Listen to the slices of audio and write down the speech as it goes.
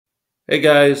Hey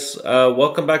guys,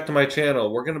 welcome back to my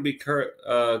channel. We're going to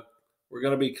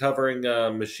be covering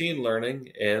machine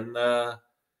learning and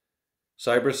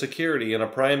cybersecurity in a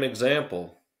prime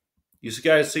example. You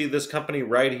guys see this company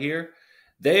right here?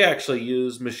 They actually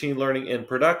use machine learning in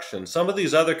production. Some of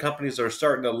these other companies are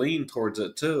starting to lean towards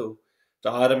it too, to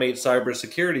automate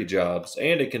cybersecurity jobs,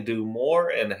 and it can do more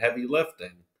and heavy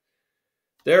lifting.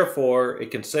 Therefore,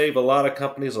 it can save a lot of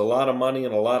companies a lot of money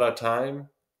and a lot of time,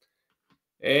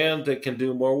 and it can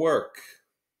do more work.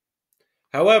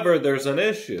 However, there's an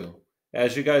issue.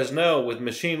 As you guys know, with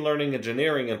machine learning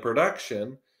engineering and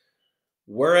production,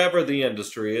 wherever the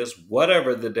industry is,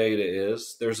 whatever the data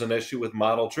is, there's an issue with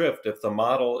model drift. If the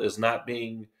model is not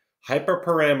being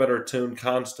hyperparameter tuned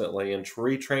constantly and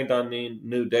retrained on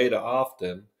new data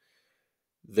often,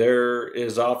 there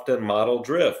is often model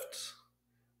drift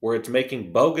where it's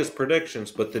making bogus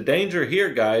predictions. But the danger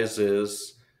here, guys,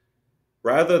 is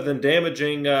rather than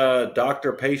damaging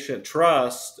doctor-patient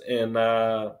trust in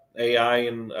AI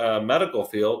in medical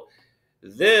field,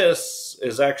 this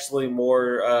is actually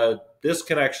more. This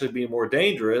can actually be more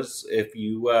dangerous if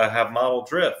you have model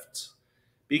drift,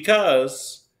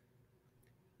 because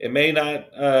it may not.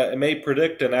 It may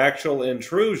predict an actual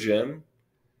intrusion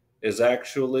is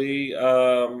actually,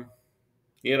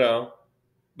 you know,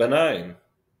 benign,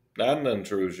 not an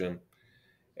intrusion.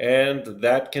 And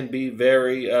that can be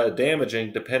very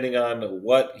damaging depending on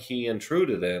what he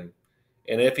intruded in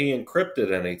and if he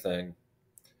encrypted anything,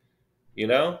 you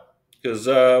know? Because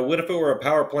what if it were a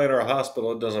power plant or a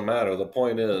hospital? It doesn't matter. The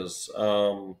point is,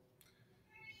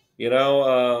 you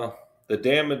know, the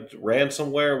damage,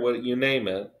 ransomware, what you name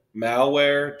it,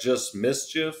 malware, just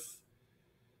mischief.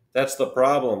 That's the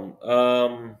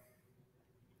problem.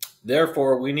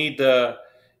 Therefore, we need to,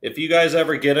 if you guys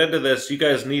ever get into this, you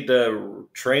guys need to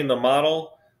train the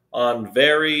model on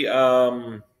very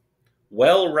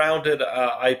well-rounded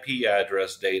IP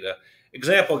address data.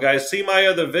 Example, guys, see my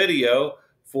other video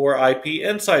for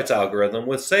IPinsights algorithm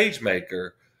with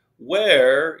Sagemaker,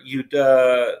 where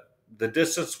the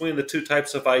distance between the two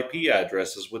types of IP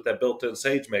addresses with that built-in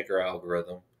Sagemaker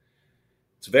algorithm.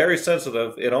 It's very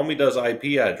sensitive. It only does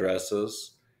IP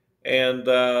addresses, and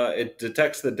it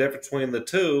detects the difference between the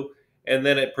two, and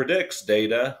then it predicts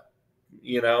data,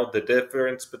 the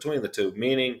difference between the two.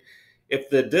 Meaning, if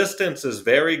the distance is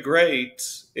very great,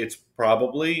 it's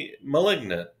probably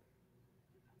malignant.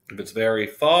 If it's very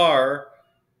far,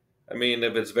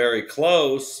 if it's very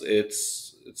close,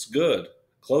 it's good.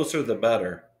 Closer the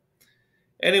better.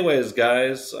 Anyways,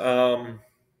 guys, just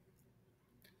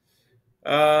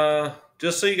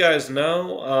so you guys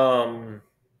know,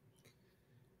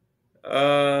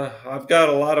 I've got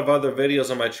a lot of other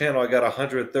videos on my channel. I got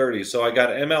 130. So I got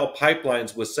ML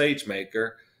pipelines with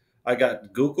SageMaker. I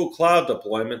got Google Cloud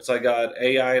deployments. I got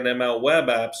AI and ML web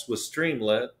apps with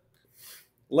Streamlit.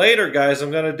 Later, guys,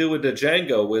 I'm going to do a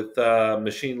Django with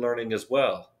machine learning as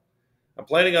well. I'm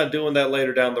planning on doing that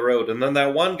later down the road. And then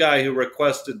that one guy who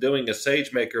requested doing a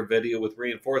SageMaker video with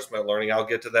reinforcement learning, I'll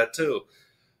get to that too.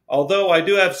 Although I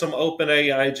do have some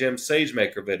OpenAI Gym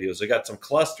SageMaker videos. I got some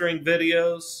clustering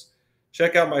videos.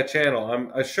 Check out my channel.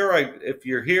 I'm sure if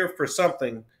you're here for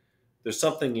something, there's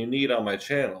something you need on my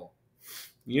channel.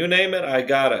 You name it, I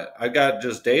got it. I got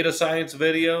just data science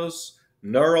videos,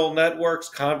 neural networks,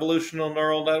 convolutional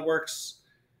neural networks,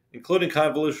 including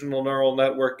convolutional neural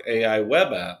network AI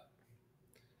web app.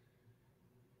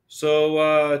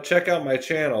 So check out my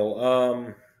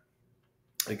channel.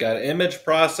 I got image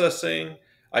processing.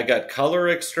 I got color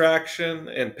extraction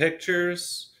and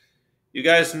pictures. You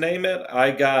guys name it,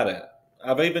 I got it.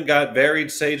 I've even got varied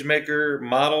SageMaker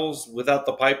models without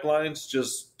the pipelines,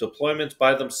 just deployments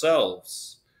by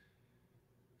themselves.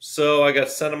 So I got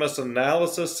sentiment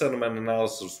analysis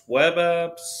web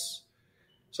apps.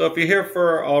 So if you're here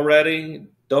for already,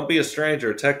 don't be a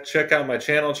stranger. Check out my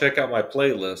channel, check out my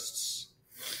playlists.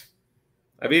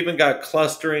 I've even got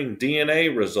clustering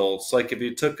DNA results. Like if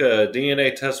you took a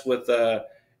DNA test with an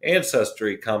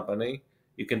ancestry company,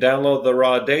 you can download the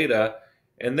raw data,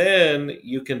 and then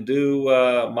you can do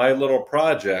my little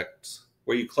project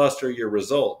where you cluster your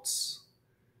results.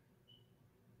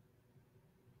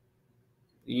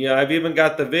 Yeah, I've even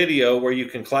got the video where you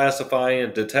can classify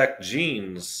and detect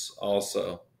genes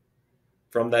also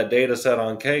from that data set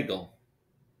on Kaggle.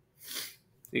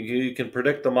 You can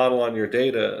predict the model on your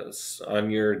data, on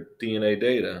your DNA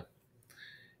data.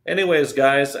 Anyways,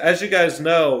 guys, as you guys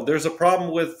know, there's a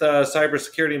problem with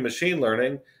cybersecurity and machine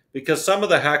learning because some of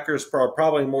the hackers are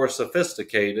probably more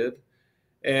sophisticated,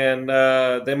 and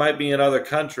they might be in other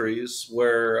countries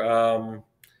where,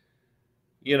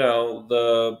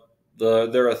 the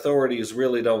their authorities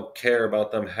really don't care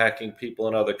about them hacking people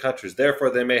in other countries.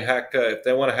 Therefore, they may hack if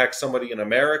they want to hack somebody in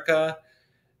America.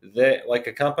 Like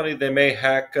a company, they may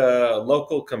hack a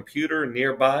local computer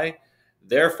nearby.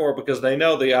 Therefore, because they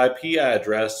know the IP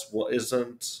address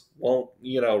won't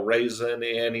raise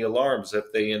any alarms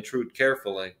if they intrude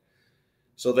carefully.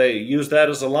 So they use that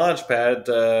as a launch pad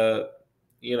to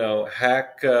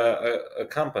hack a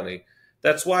company.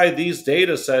 That's why these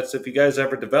data sets, if you guys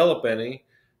ever develop any,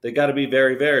 they got to be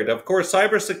very varied. Of course,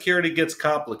 cybersecurity gets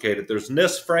complicated. There's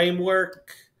NIST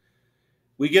framework.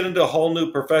 We get into a whole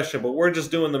new profession, but we're just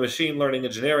doing the machine learning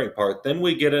engineering part. Then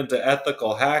we get into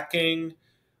ethical hacking.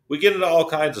 We get into all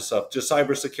kinds of stuff, just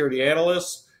cybersecurity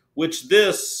analysts, which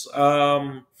this,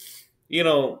 does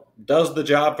the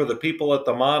job for the people at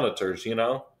the monitors,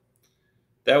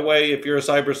 That way, if you're a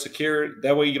cybersecurity,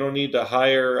 that way you don't need to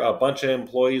hire a bunch of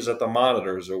employees at the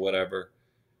monitors or whatever.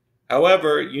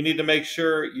 However, you need to make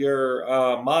sure your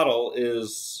model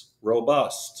is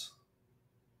robust.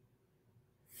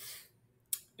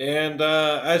 And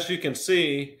as you can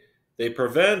see, they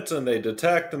prevent and they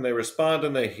detect and they respond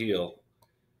and they heal.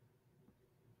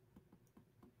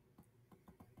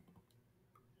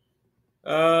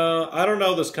 I don't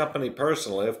know this company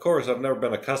personally. Of course, I've never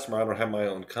been a customer. I don't have my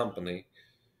own company.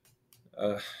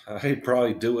 I'd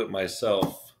probably do it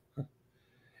myself.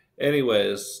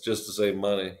 Anyways, just to save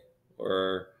money.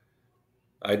 Or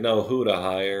I'd know who to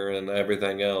hire and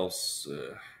everything else.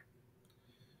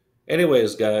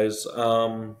 Anyways, guys,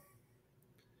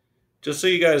 just so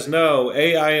you guys know,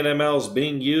 AI and ML is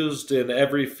being used in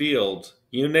every field.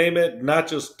 You name it, not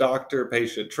just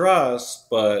doctor-patient trust,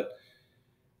 but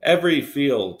every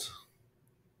field.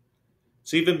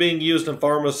 It's even being used in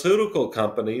pharmaceutical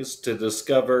companies to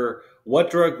discover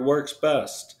what drug works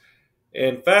best.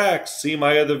 In fact, see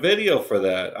my other video for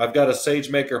that. I've got a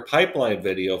Sagemaker pipeline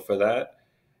video for that.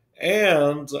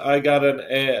 And I got an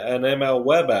ML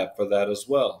web app for that as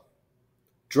well.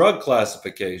 Drug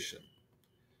classification.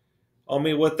 I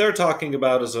mean, what they're talking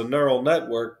about is a neural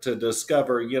network to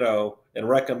discover, and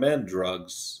recommend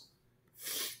drugs.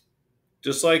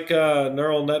 Just like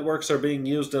neural networks are being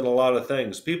used in a lot of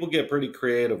things. People get pretty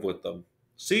creative with them.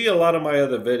 See a lot of my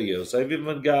other videos. I've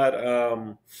even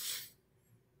got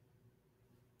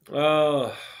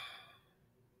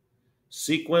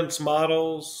sequence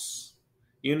models.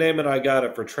 You name it, I got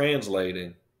it for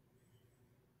translating.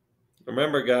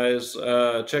 Remember, guys,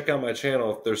 check out my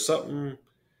channel if there's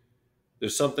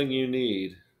something you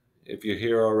need if you're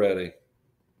here already.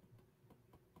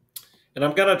 And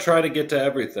I'm going to try to get to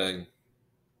everything.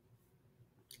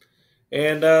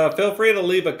 And feel free to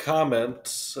leave a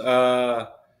comment,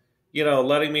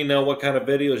 letting me know what kind of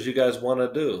videos you guys want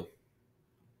to do.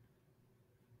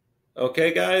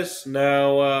 Okay, guys,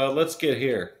 now let's get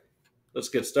here. Let's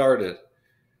get started.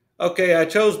 Okay, I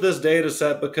chose this data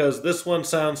set because this one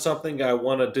sounds something I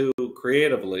want to do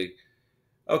creatively.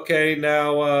 Okay,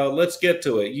 now let's get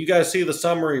to it. You guys see the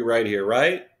summary right here,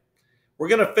 right? We're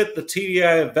going to fit the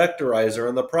TDI vectorizer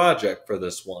in the project for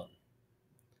this one.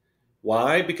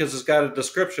 Why? Because it's got a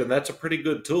description. That's a pretty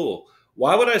good tool.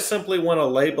 Why would I simply want to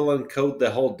label and code the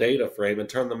whole data frame and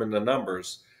turn them into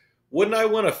numbers? Wouldn't I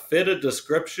want to fit a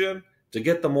description to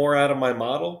get the more out of my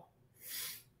model?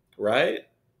 Right?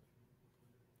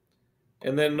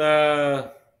 And then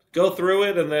go through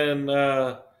it and then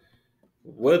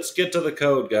let's get to the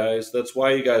code, guys. That's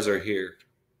why you guys are here.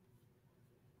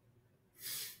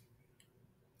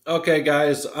 Okay,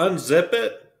 guys, unzip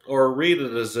it or read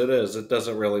it as it is. It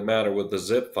doesn't really matter with the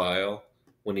zip file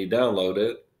when you download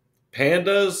it.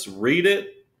 Pandas, read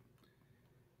it.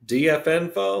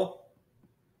 dfinfo.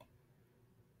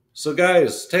 So,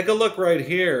 guys, take a look right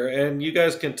here, and you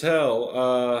guys can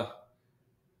tell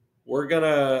we're going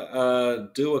to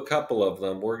do a couple of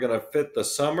them. We're going to fit the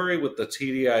summary with the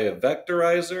TDI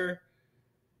vectorizer,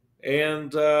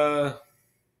 and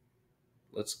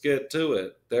let's get to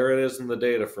it. There it is in the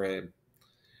data frame.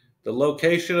 The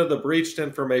location of the breached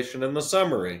information in the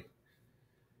summary.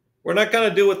 We're not going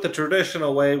to do it the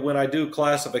traditional way when I do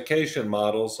classification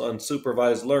models on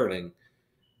supervised learning.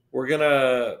 We're going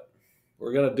to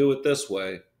do it this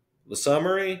way. The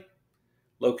summary,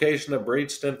 location of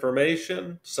breached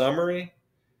information, summary,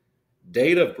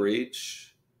 date of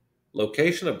breach,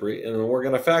 location of breach, and then we're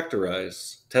going to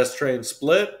factorize. Test train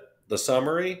split, the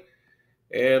summary,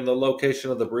 and the location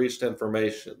of the breached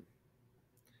information.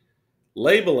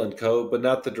 Label and code, but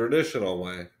not the traditional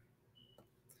way.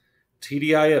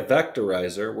 TDI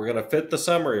vectorizer, we're going to fit the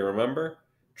summary, remember?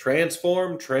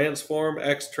 Transform,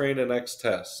 xtrain, and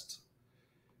xtest.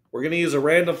 We're going to use a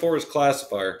random forest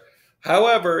classifier.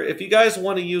 However, if you guys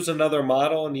want to use another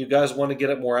model and you guys want to get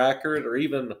it more accurate or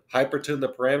even hypertune the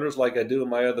parameters like I do in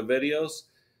my other videos,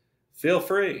 feel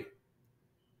free.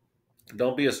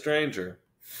 Don't be a stranger.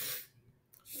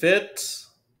 Fit,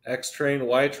 X-train,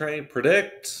 Y-train,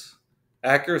 predict,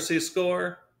 accuracy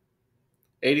score,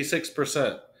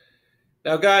 86%.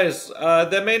 Now, guys,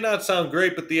 that may not sound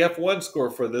great, but the F1 score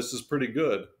for this is pretty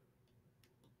good.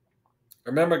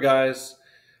 Remember, guys,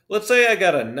 let's say I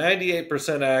got a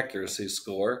 98% accuracy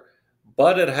score,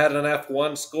 but it had an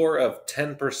F1 score of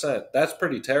 10%. That's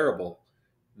pretty terrible.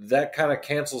 That kind of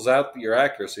cancels out your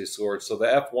accuracy score, so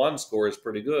the F1 score is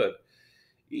pretty good.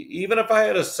 Even if I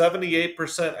had a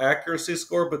 78% accuracy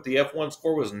score, but the F1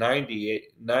 score was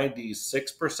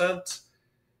 96%,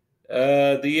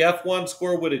 the F1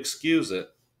 score would excuse it.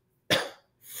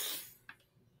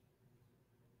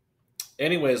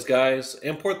 Anyways, guys,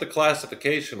 import the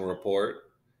classification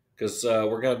report because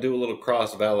we're going to do a little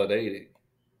cross-validating.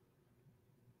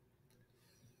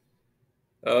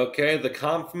 Okay, the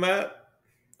conf-mat.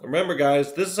 Remember,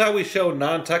 guys, this is how we show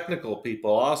non-technical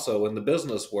people also in the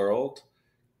business world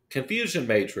confusion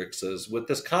matrices with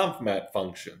this conf-mat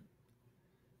function.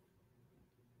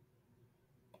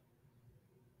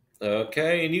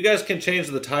 Okay, and you guys can change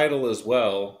the title as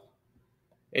well.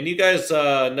 And you guys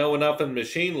know enough in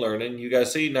machine learning. You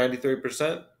guys see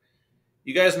 93%?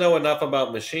 You guys know enough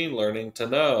about machine learning to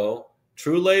know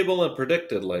true label and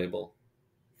predicted label.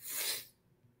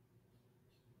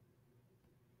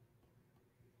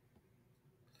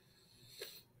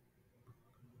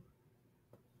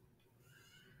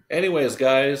 Anyways,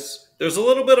 guys, there's a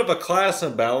little bit of a class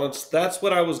imbalance. That's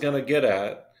what I was going to get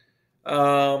at.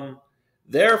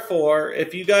 Therefore,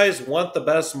 if you guys want the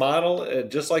best model,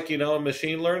 just like you know in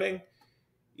machine learning,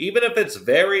 even if it's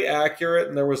very accurate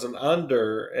and there was an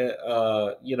under,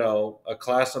 a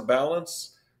class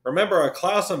imbalance, remember a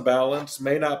class imbalance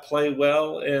may not play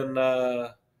well in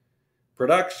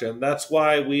production. That's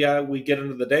why we get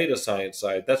into the data science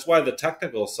side. That's why the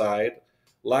technical side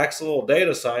lacks a little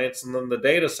data science, and then the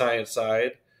data science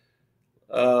side,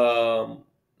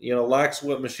 lacks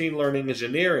what machine learning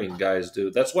engineering guys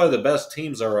do. That's why the best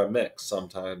teams are a mix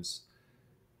sometimes.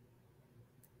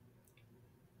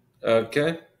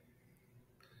 Okay.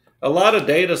 A lot of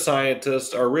data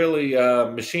scientists are really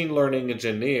machine learning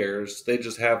engineers. They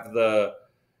just have the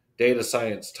data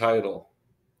science title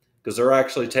because they're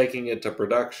actually taking it to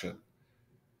production.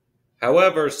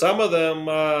 However, some of them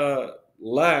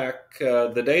lack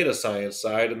the data science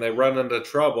side, and they run into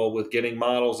trouble with getting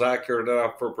models accurate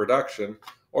enough for production,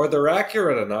 or they're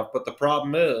accurate enough, but the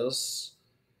problem is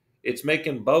it's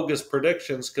making bogus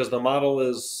predictions because the model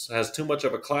has too much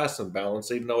of a class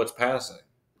imbalance, even though it's passing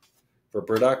for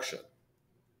production.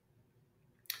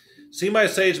 See my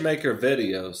Sagemaker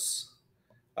videos.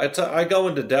 I go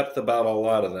into depth about a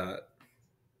lot of that.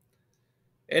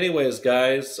 Anyways,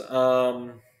 guys,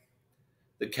 the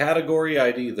category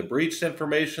ID, the breached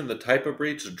information, the type of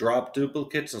breach, drop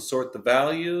duplicates and sort the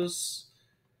values,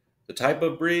 the type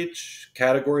of breach,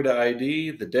 category to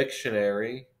ID, the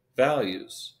dictionary,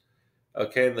 values.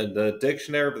 Okay, and then the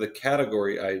dictionary of the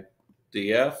category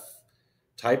IDF,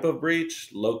 type of breach,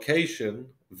 location,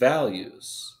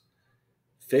 values.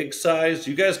 Fig size,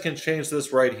 you guys can change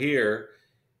this right here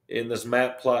in this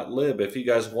matplotlib if you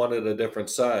guys wanted a different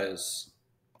size.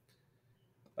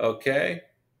 Okay,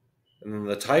 and then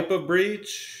the type of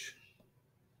breach,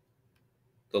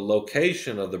 the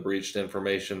location of the breached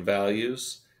information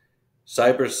values,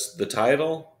 the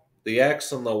title, the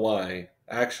X and the Y,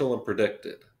 actual and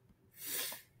predicted.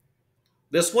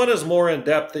 This one is more in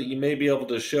depth that you may be able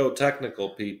to show technical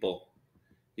people.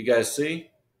 You guys see?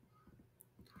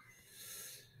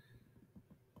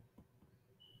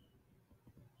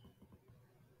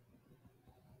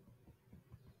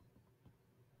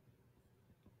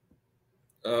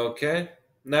 Okay.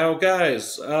 Now,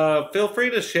 guys, feel free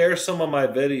to share some of my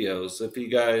videos if you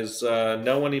guys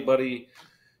know anybody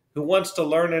who wants to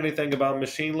learn anything about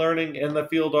machine learning in the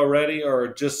field already,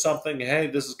 or just something, hey,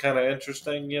 this is kind of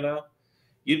interesting,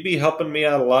 You'd be helping me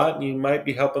out a lot, and you might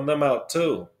be helping them out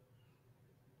too.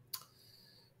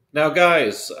 Now,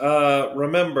 guys,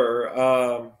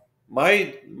 remember,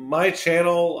 my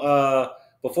channel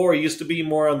before used to be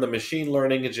more on the machine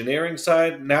learning engineering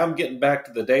side. Now I'm getting back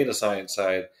to the data science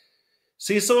side.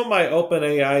 See some of my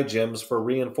OpenAI gems for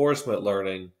reinforcement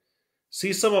learning.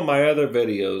 See some of my other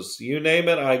videos. You name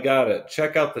it, I got it.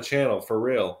 Check out the channel for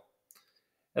real.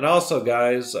 And also,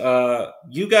 guys,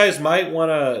 you guys might want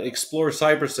to explore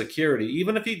cybersecurity.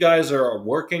 Even if you guys are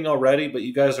working already, but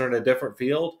you guys are in a different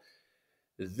field,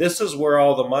 this is where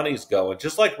all the money's going.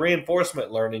 Just like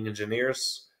reinforcement learning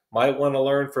engineers, might want to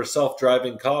learn for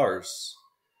self-driving cars.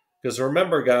 Because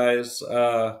remember, guys,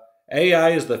 AI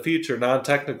is the future,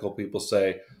 non-technical people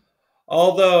say.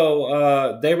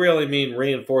 Although they really mean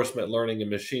reinforcement learning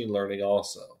and machine learning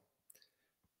also.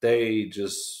 They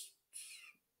just,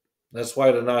 that's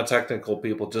why the non-technical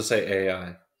people just say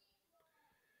AI.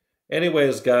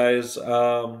 Anyways, guys,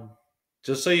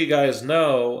 just so you guys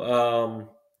know,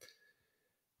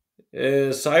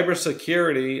 is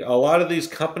cybersecurity, a lot of these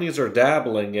companies are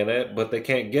dabbling in it, but they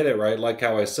can't get it right. Like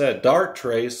how I said,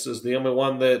 Darktrace is the only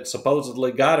one that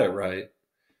supposedly got it right.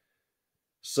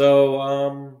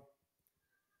 So,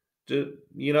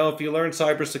 if you learn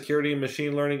cybersecurity and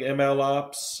machine learning, ML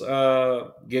ops,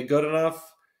 get good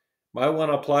enough, might want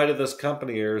to apply to this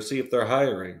company or see if they're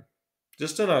hiring.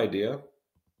 Just an idea.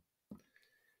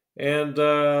 And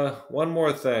one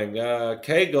more thing,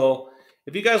 Kaggle,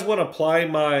 if you guys want to apply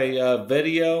my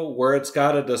video where it's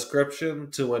got a description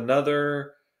to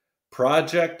another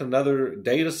project, another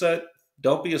data set,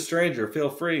 don't be a stranger. Feel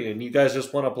free. And you guys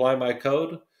just want to apply my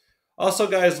code. Also,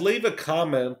 guys, leave a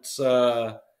comment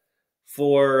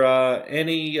for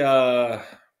any.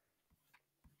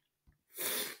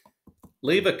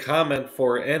 Leave a comment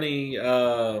for any.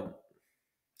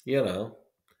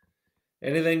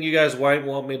 Anything you guys might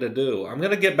want me to do. I'm going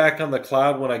to get back on the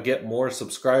cloud when I get more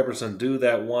subscribers and do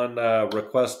that one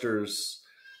requesters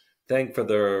thing for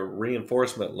the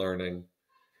reinforcement learning.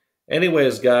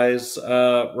 Anyways, guys,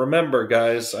 remember,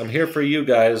 guys, I'm here for you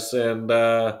guys, and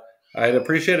I'd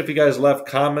appreciate if you guys left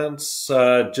comments.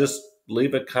 Just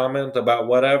leave a comment about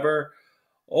whatever,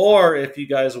 or if you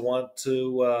guys want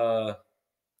to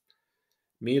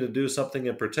me to do something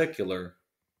in particular.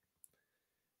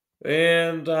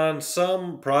 And on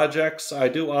some projects, I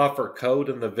do offer code,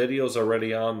 and the video's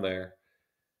already on there.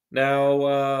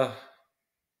 Now,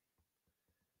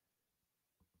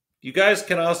 you guys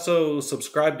can also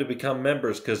subscribe to become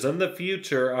members, because in the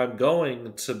future, I'm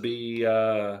going to be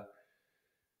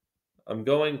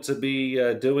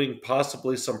doing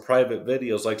possibly some private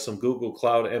videos, like some Google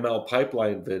Cloud ML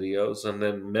pipeline videos, and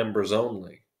then members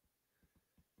only.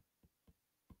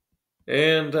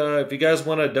 And if you guys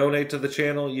want to donate to the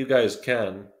channel, you guys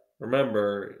can.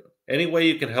 Remember, any way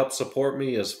you can help support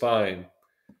me is fine.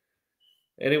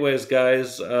 Anyways,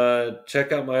 guys,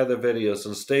 check out my other videos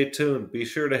and stay tuned. Be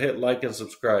sure to hit like and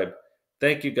subscribe.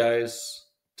 Thank you, guys.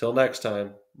 Till next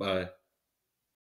time. Bye.